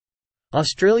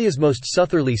Australia's most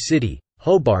southerly city,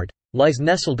 Hobart, lies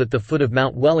nestled at the foot of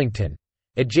Mount Wellington,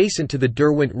 adjacent to the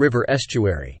Derwent River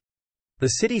estuary. The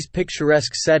city's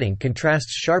picturesque setting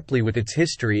contrasts sharply with its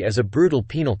history as a brutal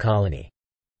penal colony.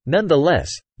 Nonetheless,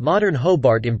 modern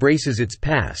Hobart embraces its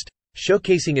past,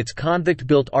 showcasing its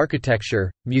convict-built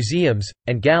architecture, museums,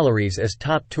 and galleries as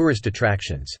top tourist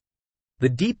attractions. The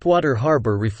deepwater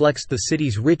harbour reflects the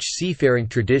city's rich seafaring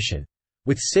tradition,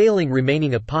 with sailing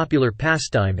remaining a popular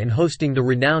pastime and hosting the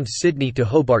renowned Sydney to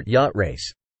Hobart yacht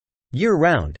race.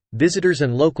 Year-round, visitors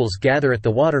and locals gather at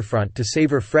the waterfront to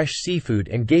savor fresh seafood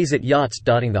and gaze at yachts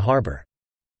dotting the harbour.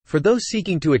 For those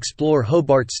seeking to explore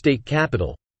Hobart's state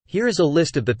capital, here is a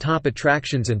list of the top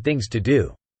attractions and things to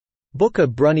do. Book a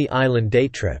Bruny Island day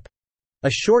trip.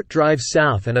 A short drive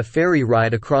south and a ferry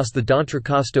ride across the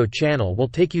D'Entrecasteaux Channel will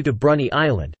take you to Bruny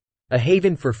Island, a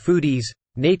haven for foodies,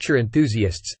 nature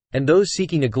enthusiasts, and those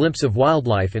seeking a glimpse of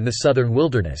wildlife in the southern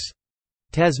wilderness.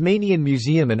 Tasmanian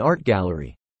Museum and Art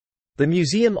Gallery. The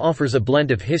museum offers a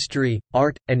blend of history,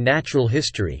 art, and natural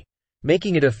history,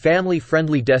 making it a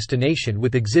family-friendly destination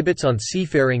with exhibits on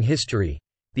seafaring history,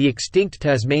 the extinct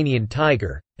Tasmanian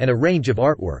tiger, and a range of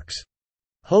artworks.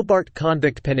 Hobart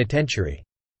Convict Penitentiary.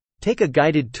 Take a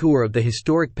guided tour of the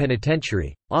historic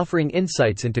penitentiary, offering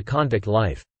insights into convict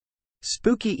life.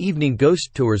 Spooky evening ghost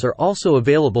tours are also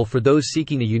available for those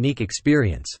seeking a unique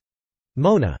experience.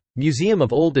 Mona, Museum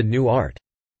of Old and New Art.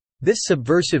 This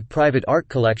subversive private art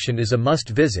collection is a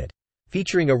must-visit,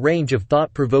 featuring a range of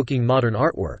thought-provoking modern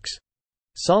artworks.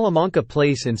 Salamanca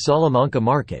Place and Salamanca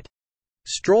Market.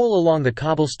 Stroll along the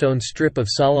cobblestone strip of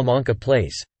Salamanca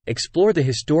Place, explore the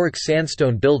historic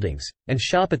sandstone buildings, and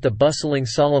shop at the bustling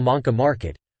Salamanca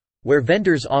Market, where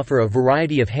vendors offer a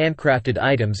variety of handcrafted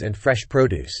items and fresh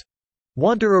produce.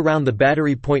 Wander around the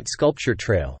Battery Point Sculpture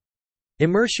Trail.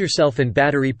 Immerse yourself in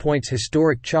Battery Point's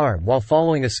historic charm while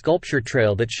following a sculpture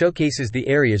trail that showcases the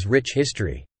area's rich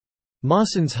history.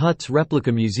 Mawson's Hut's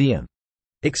Replica Museum.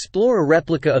 Explore a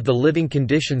replica of the living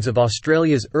conditions of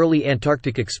Australia's early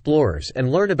Antarctic explorers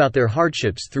and learn about their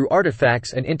hardships through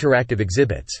artifacts and interactive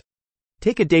exhibits.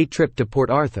 Take a day trip to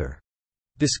Port Arthur.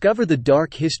 Discover the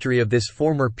dark history of this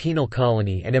former penal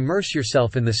colony and immerse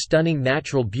yourself in the stunning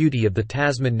natural beauty of the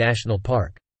Tasman National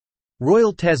Park.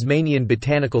 Royal Tasmanian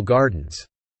Botanical Gardens.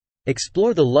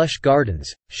 Explore the lush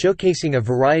gardens, showcasing a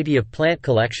variety of plant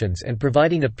collections and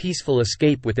providing a peaceful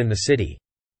escape within the city.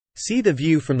 See the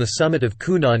view from the summit of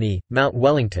Kunani, Mount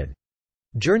Wellington.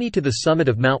 Journey to the summit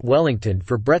of Mount Wellington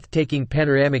for breathtaking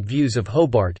panoramic views of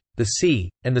Hobart, the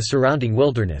sea, and the surrounding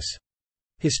wilderness.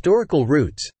 Historical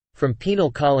roots, from penal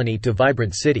colony to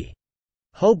vibrant city.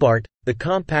 Hobart, the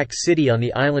compact city on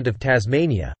the island of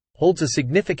Tasmania, holds a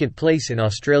significant place in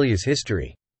Australia's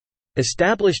history.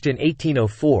 Established in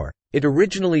 1804, it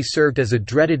originally served as a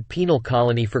dreaded penal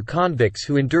colony for convicts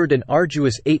who endured an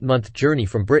arduous 8-month journey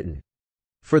from Britain.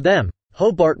 For them,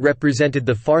 Hobart represented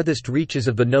the farthest reaches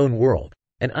of the known world,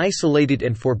 an isolated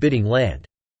and forbidding land.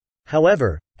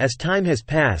 However, as time has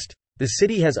passed, the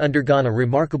city has undergone a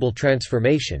remarkable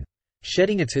transformation,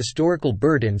 shedding its historical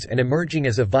burdens and emerging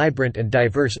as a vibrant and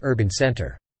diverse urban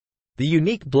center. The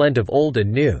unique blend of old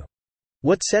and new.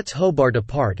 What sets Hobart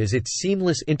apart is its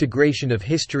seamless integration of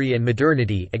history and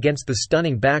modernity against the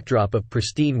stunning backdrop of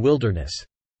pristine wilderness.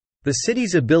 The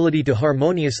city's ability to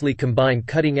harmoniously combine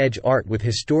cutting-edge art with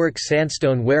historic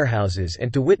sandstone warehouses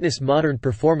and to witness modern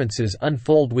performances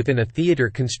unfold within a theater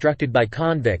constructed by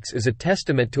convicts is a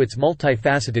testament to its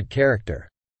multifaceted character.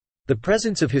 The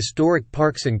presence of historic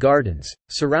parks and gardens,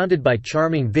 surrounded by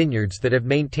charming vineyards that have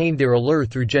maintained their allure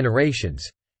through generations,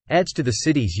 adds to the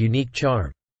city's unique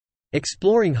charm.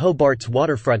 Exploring Hobart's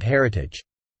waterfront heritage.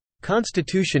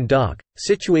 Constitution Dock,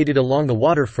 situated along the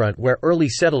waterfront where early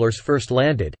settlers first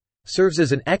landed, serves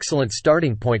as an excellent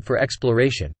starting point for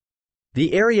exploration.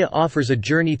 The area offers a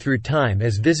journey through time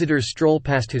as visitors stroll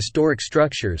past historic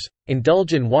structures,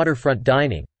 indulge in waterfront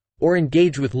dining, or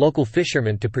engage with local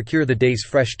fishermen to procure the day's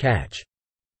fresh catch.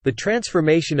 The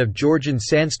transformation of Georgian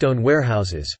sandstone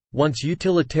warehouses, once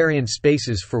utilitarian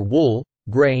spaces for wool,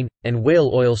 grain, and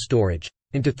whale oil storage,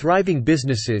 into thriving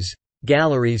businesses,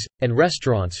 galleries, and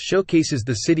restaurants showcases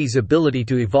the city's ability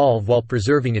to evolve while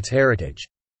preserving its heritage.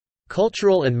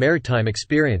 Cultural and maritime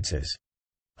experiences.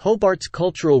 Hobart's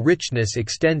cultural richness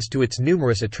extends to its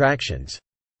numerous attractions.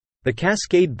 The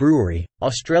Cascade Brewery,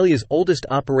 Australia's oldest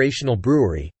operational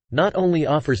brewery, not only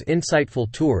offers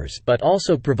insightful tours but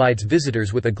also provides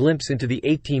visitors with a glimpse into the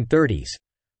 1830s,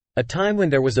 a time when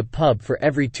there was a pub for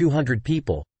every 200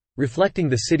 people, reflecting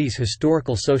the city's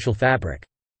historical social fabric.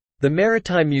 The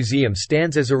Maritime Museum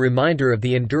stands as a reminder of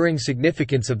the enduring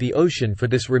significance of the ocean for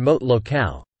this remote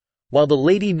locale, while the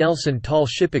Lady Nelson tall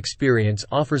ship experience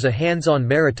offers a hands-on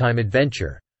maritime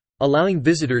adventure, allowing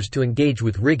visitors to engage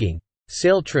with rigging,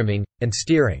 sail trimming, and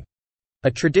steering.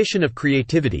 A tradition of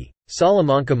creativity,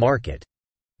 Salamanca Market.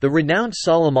 The renowned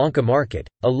Salamanca Market,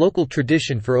 a local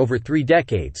tradition for over 3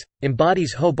 decades,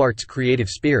 embodies Hobart's creative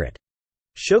spirit.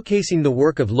 Showcasing the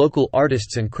work of local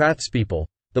artists and craftspeople,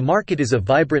 the market is a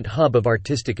vibrant hub of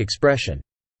artistic expression.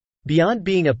 Beyond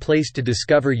being a place to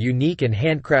discover unique and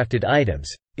handcrafted items,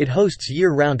 it hosts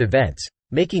year-round events,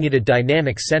 making it a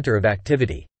dynamic center of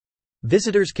activity.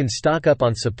 Visitors can stock up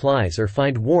on supplies or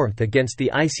find warmth against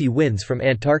the icy winds from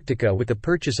Antarctica with the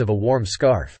purchase of a warm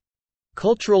scarf.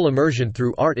 Cultural immersion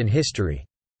through art and history.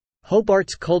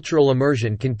 Hobart's cultural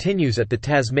immersion continues at the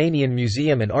Tasmanian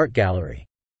Museum and Art Gallery.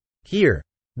 Here,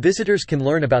 visitors can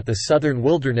learn about the southern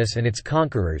wilderness and its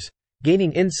conquerors,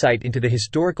 gaining insight into the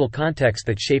historical context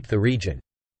that shaped the region.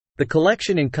 The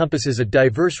collection encompasses a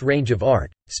diverse range of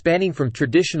art, spanning from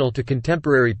traditional to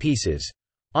contemporary pieces,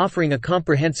 offering a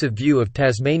comprehensive view of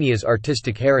Tasmania's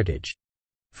artistic heritage.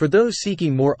 For those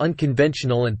seeking more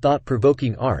unconventional and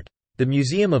thought-provoking art, the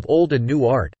Museum of Old and New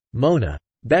Art, MONA,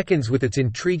 beckons with its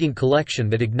intriguing collection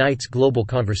that ignites global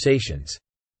conversations.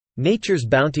 Nature's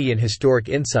bounty and historic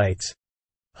insights.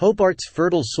 Hobart's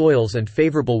fertile soils and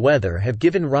favorable weather have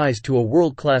given rise to a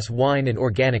world-class wine and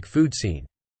organic food scene.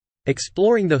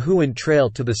 Exploring the Huon Trail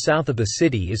to the south of the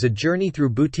city is a journey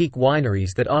through boutique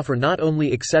wineries that offer not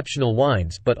only exceptional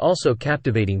wines but also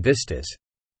captivating vistas.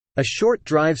 A short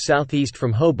drive southeast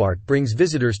from Hobart brings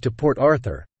visitors to Port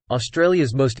Arthur,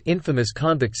 Australia's most infamous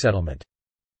convict settlement.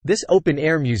 This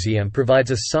open-air museum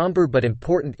provides a somber but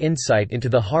important insight into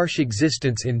the harsh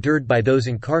existence endured by those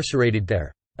incarcerated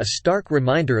there, a stark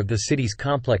reminder of the city's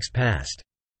complex past.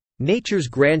 Nature's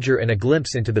grandeur and a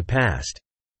glimpse into the past.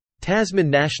 Tasman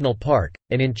National Park,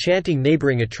 an enchanting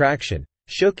neighbouring attraction,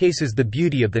 showcases the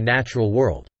beauty of the natural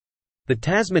world. The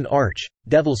Tasman Arch,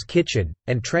 Devil's Kitchen,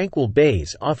 and tranquil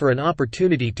bays offer an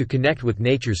opportunity to connect with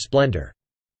nature's splendour.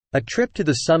 A trip to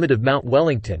the summit of Mount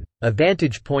Wellington, a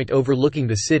vantage point overlooking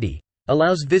the city,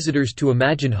 allows visitors to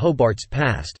imagine Hobart's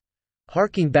past,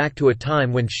 harking back to a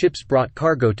time when ships brought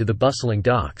cargo to the bustling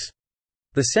docks.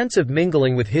 The sense of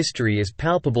mingling with history is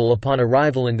palpable upon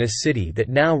arrival in this city that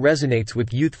now resonates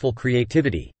with youthful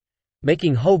creativity,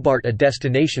 making Hobart a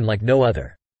destination like no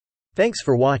other. Thanks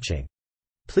for watching.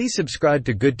 Please subscribe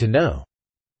to Good to Know.